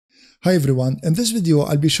Hi everyone, in this video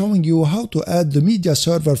I'll be showing you how to add the media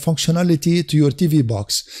server functionality to your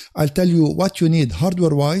TVBox. I'll tell you what you need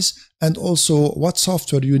hardware wise and also what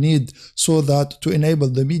software you need so that to enable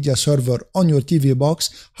the media server on your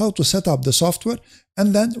TVBox, how to set up the software,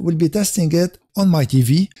 and then we'll be testing it on my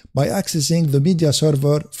TV by accessing the media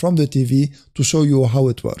server from the TV to show you how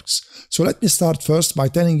it works. So let me start first by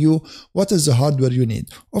telling you what is the hardware you need.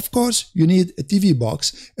 Of course, you need a TV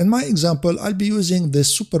box. In my example, I'll be using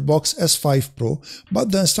this Superbox S5 Pro, but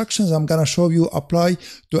the instructions I'm gonna show you apply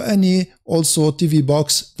to any also TV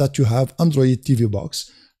box that you have, Android TV box.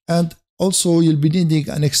 And also, you'll be needing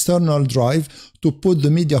an external drive to put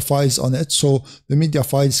the media files on it. So the media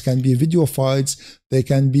files can be video files, they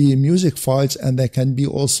can be music files, and they can be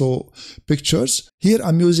also pictures. Here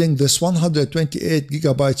I'm using this 128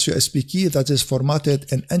 gigabytes USB key that is formatted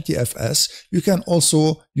in NTFS. You can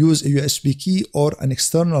also use a USB key or an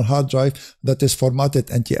external hard drive that is formatted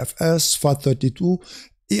NTFS, FAT32,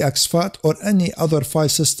 exFAT, or any other file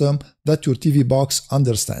system that your TV box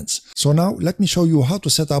understands. So now let me show you how to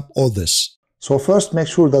set up all this. So first make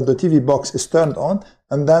sure that the TV box is turned on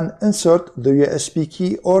and then insert the USB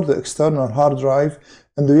key or the external hard drive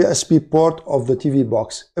in the USB port of the TV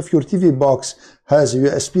box. If your TV box has a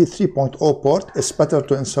USB 3.0 port, it's better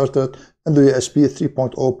to insert it in the USB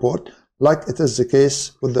 3.0 port like it is the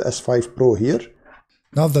case with the S5 Pro here.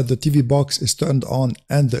 Now that the TV box is turned on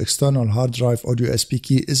and the external hard drive or USB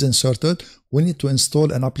key is inserted, we need to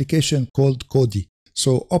install an application called KODI.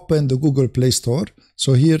 So open the Google Play Store.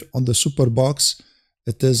 So here on the Superbox,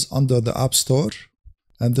 it is under the App Store,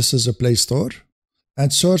 and this is a Play Store.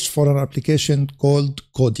 And search for an application called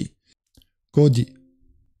KODI. KODI.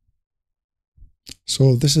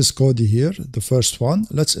 So this is KODI here, the first one.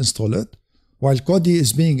 Let's install it. While KODI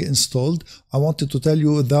is being installed, I wanted to tell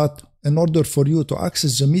you that in order for you to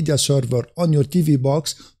access the media server on your TV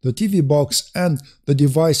box, the TV box and the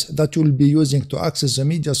device that you'll be using to access the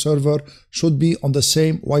media server should be on the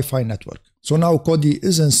same Wi-Fi network. So now KODI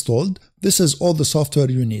is installed. This is all the software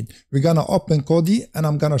you need. We're gonna open KODI and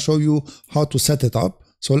I'm gonna show you how to set it up.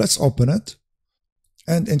 So let's open it.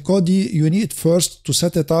 And in KODI, you need first to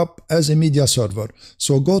set it up as a media server.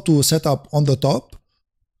 So go to Setup on the top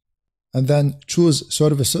and then choose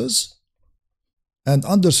Services. And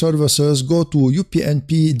under Services, go to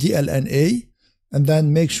UPnP DLNA and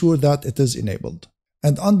then make sure that it is enabled.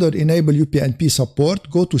 And under Enable UPnP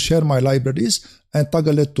Support, go to Share My Libraries and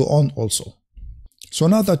toggle it to On also. So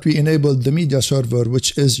now that we enabled the media server,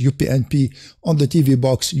 which is UPnP on the TV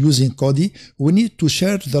box using KODI, we need to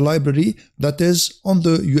share the library that is on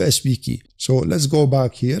the USB key. So let's go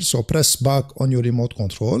back here. So press back on your remote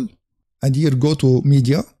control and here go to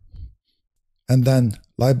Media and then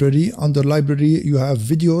Library. Under Library, you have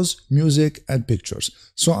videos, music, and pictures.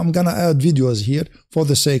 So I'm gonna add videos here for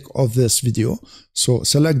the sake of this video. So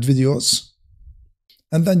select videos.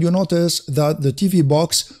 And then you notice that the TV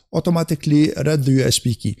box automatically read the USB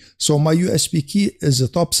key. So my USB key is the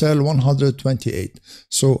top cell 128.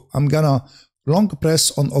 So I'm gonna long press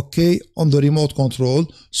on OK on the remote control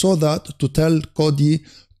so that to tell KODI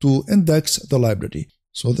to index the library.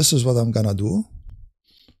 So this is what I'm gonna do.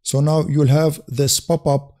 So now you'll have this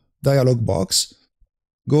pop-up dialog box.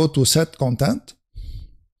 Go to Set Content.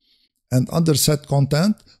 And under Set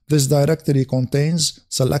Content, this directory contains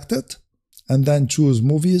selected. And then choose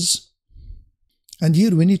Movies. And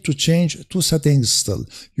here we need to change two settings still.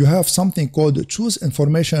 You have something called Choose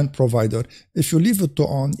Information Provider. If you leave it to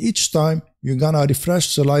on, each time you're gonna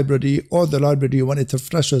refresh the library or the library when it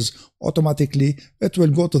refreshes automatically, it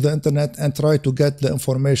will go to the internet and try to get the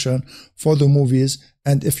information for the movies.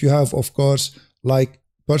 And if you have, of course, like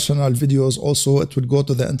personal videos also, it will go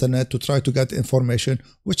to the internet to try to get information,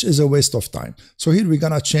 which is a waste of time. So here we're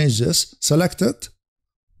gonna change this, select it,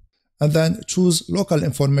 and then choose Local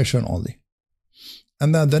Information Only.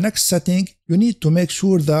 And then the next setting, you need to make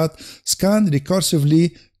sure that Scan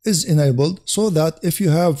Recursively is enabled so that if you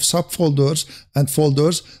have subfolders and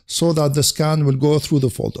folders, so that the scan will go through the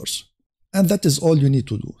folders. And that is all you need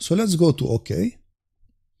to do. So let's go to OK.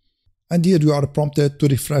 And here you are prompted to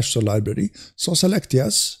refresh the library. So select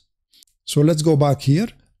Yes. So let's go back here.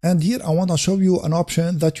 And here I want to show you an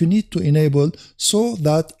option that you need to enable so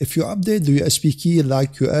that if you update the USB key,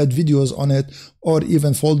 like you add videos on it or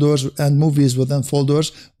even folders and movies within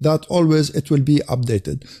folders, that always it will be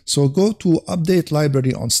updated. So go to Update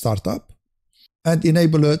Library on Startup and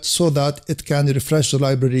enable it so that it can refresh the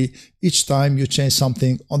library each time you change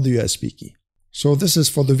something on the USB key. So this is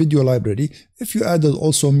for the video library. If you added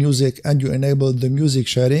also music and you enabled the music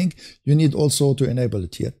sharing, you need also to enable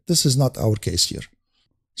it here. This is not our case here.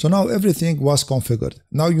 So now everything was configured.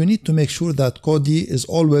 Now you need to make sure that KODI is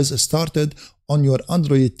always started on your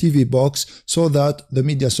Android TV box so that the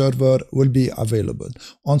media server will be available.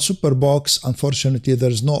 On Superbox, unfortunately, there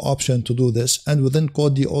is no option to do this, and within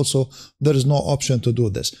KODI also there is no option to do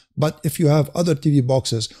this. But if you have other TV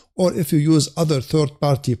boxes or if you use other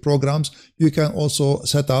third-party programs, you can also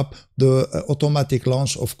set up the automatic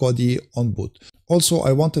launch of KODI on boot. Also,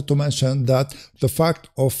 I wanted to mention that the fact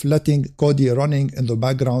of letting KODI running in the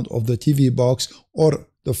background of the TV box or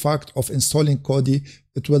the fact of installing KODI,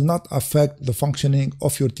 it will not affect the functioning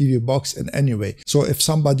of your TV box in any way. So if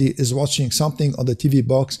somebody is watching something on the TV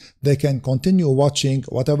box, they can continue watching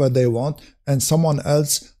whatever they want, and someone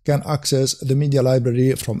else can access the media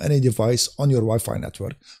library from any device on your Wi-Fi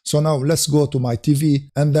network. So now let's go to my TV,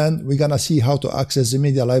 and then we're gonna see how to access the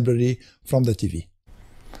media library from the TV.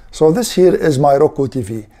 So this here is my Roku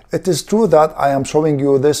TV. It is true that I am showing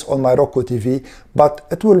you this on my Roku TV, but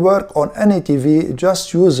it will work on any TV.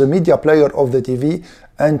 Just use the media player of the TV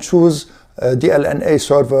and choose DLNA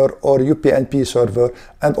server or UPnP server.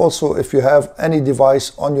 And also, if you have any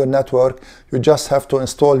device on your network, you just have to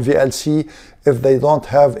install VLC if they don't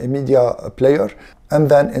have a media player. And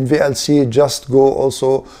then in VLC, just go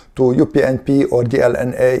also to UPnP or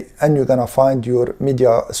DLNA, and you're gonna find your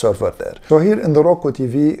media server there. So here in the Roku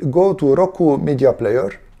TV, go to Roku Media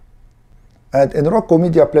Player. And in Roku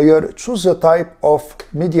Media Player, choose the type of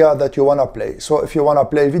media that you wanna play. So if you wanna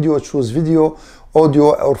play video, choose video,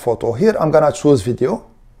 audio, or photo. Here I'm gonna choose video.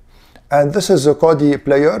 And this is the KODI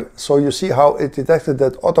player. So you see how it detected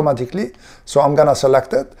it automatically. So I'm gonna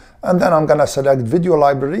select it. And then I'm gonna select video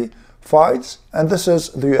library, files, and this is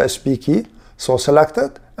the USB key. So select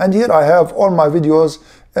it. And here I have all my videos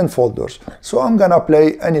in folders. So I'm gonna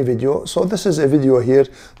play any video. So this is a video here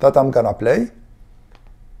that I'm gonna play.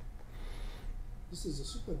 This is a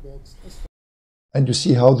Superbox. And you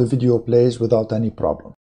see how the video plays without any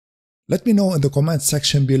problem. Let me know in the comment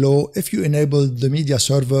section below if you enabled the media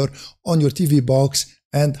server on your TV box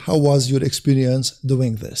and how was your experience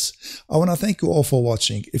doing this. I want to thank you all for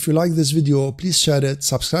watching. If you like this video, please share it,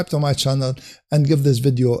 subscribe to my channel, and give this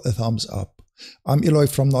video a thumbs up. I'm Eloy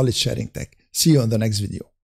from Knowledge Sharing Tech. See you in the next video.